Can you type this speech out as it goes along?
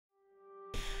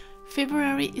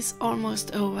February is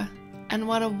almost over, and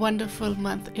what a wonderful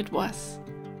month it was.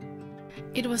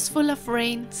 It was full of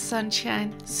rain,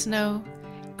 sunshine, snow,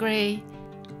 grey,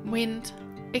 wind,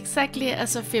 exactly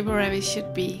as a February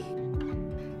should be.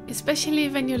 Especially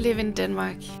when you live in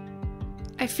Denmark.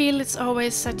 I feel it's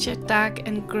always such a dark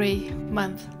and grey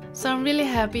month, so I'm really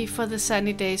happy for the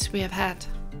sunny days we have had.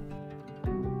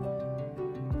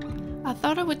 I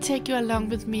thought I would take you along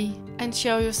with me and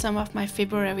show you some of my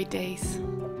February days.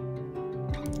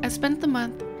 I spent the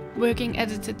month working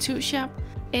at a tattoo shop,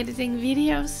 editing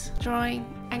videos, drawing,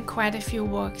 and quite a few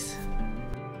walks.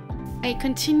 I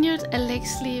continued a leg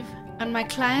sleeve on my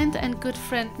client and good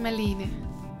friend Malene.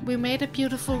 We made a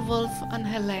beautiful wolf on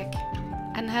her leg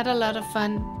and had a lot of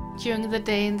fun during the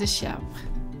day in the shop.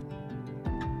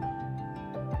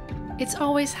 It's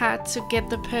always hard to get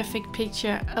the perfect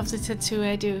picture of the tattoo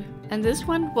I do, and this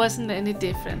one wasn't any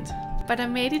different. But I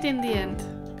made it in the end.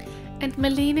 And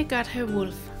Malene got her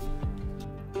wolf.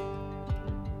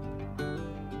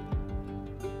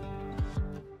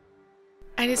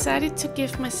 I decided to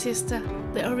give my sister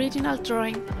the original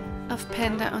drawing of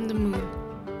Panda on the moon.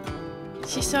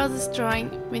 She saw this drawing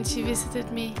when she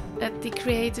visited me at the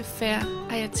creative fair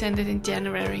I attended in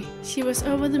January. She was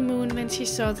over the moon when she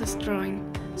saw this drawing,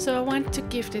 so I wanted to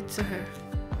gift it to her.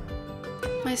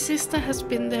 My sister has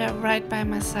been there right by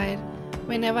my side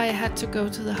whenever I had to go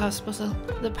to the hospital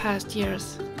the past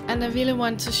years, and I really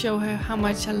want to show her how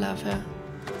much I love her.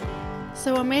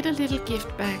 So I made a little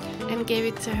gift bag and gave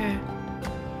it to her.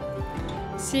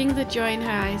 Seeing the joy in her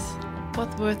eyes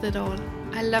was worth it all.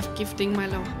 I love gifting my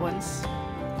loved ones.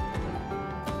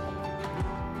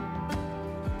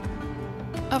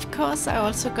 Of course, I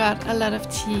also got a lot of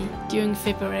tea during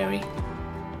February.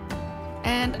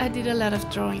 And I did a lot of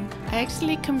drawing. I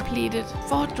actually completed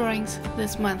 4 drawings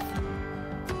this month.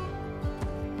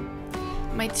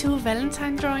 My 2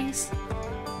 Valentine drawings,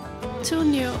 2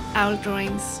 new owl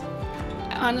drawings.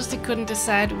 I honestly couldn't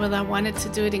decide whether I wanted to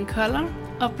do it in color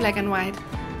or black and white,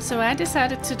 so I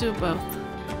decided to do both.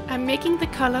 I'm making the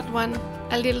colored one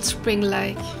a little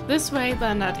spring-like. This way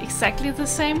they're not exactly the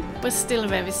same, but still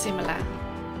very similar.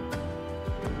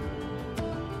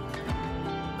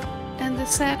 And the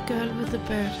sad girl with the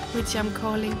bird, which I'm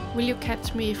calling Will You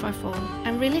Catch Me If I Fall.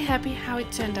 I'm really happy how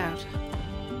it turned out.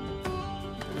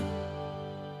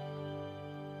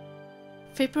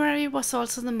 February was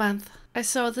also the month I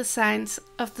saw the signs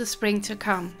of the spring to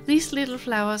come. These little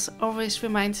flowers always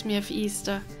remind me of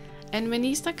Easter, and when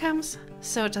Easter comes,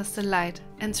 so does the light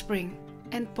and spring.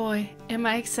 And boy, am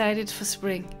I excited for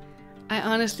spring. I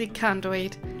honestly can't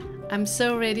wait. I'm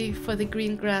so ready for the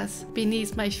green grass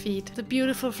beneath my feet, the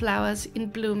beautiful flowers in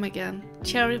bloom again,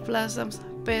 cherry blossoms,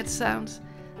 bird sounds,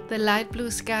 the light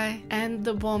blue sky, and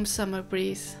the warm summer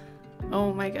breeze.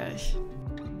 Oh my gosh.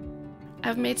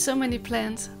 I've made so many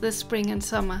plans this spring and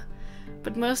summer,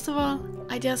 but most of all,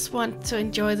 I just want to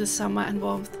enjoy the summer and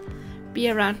warmth, be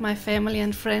around my family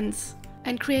and friends,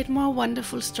 and create more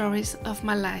wonderful stories of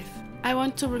my life. I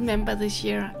want to remember this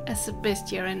year as the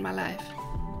best year in my life.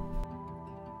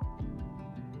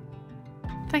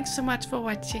 Thanks so much for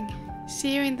watching.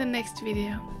 See you in the next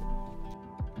video.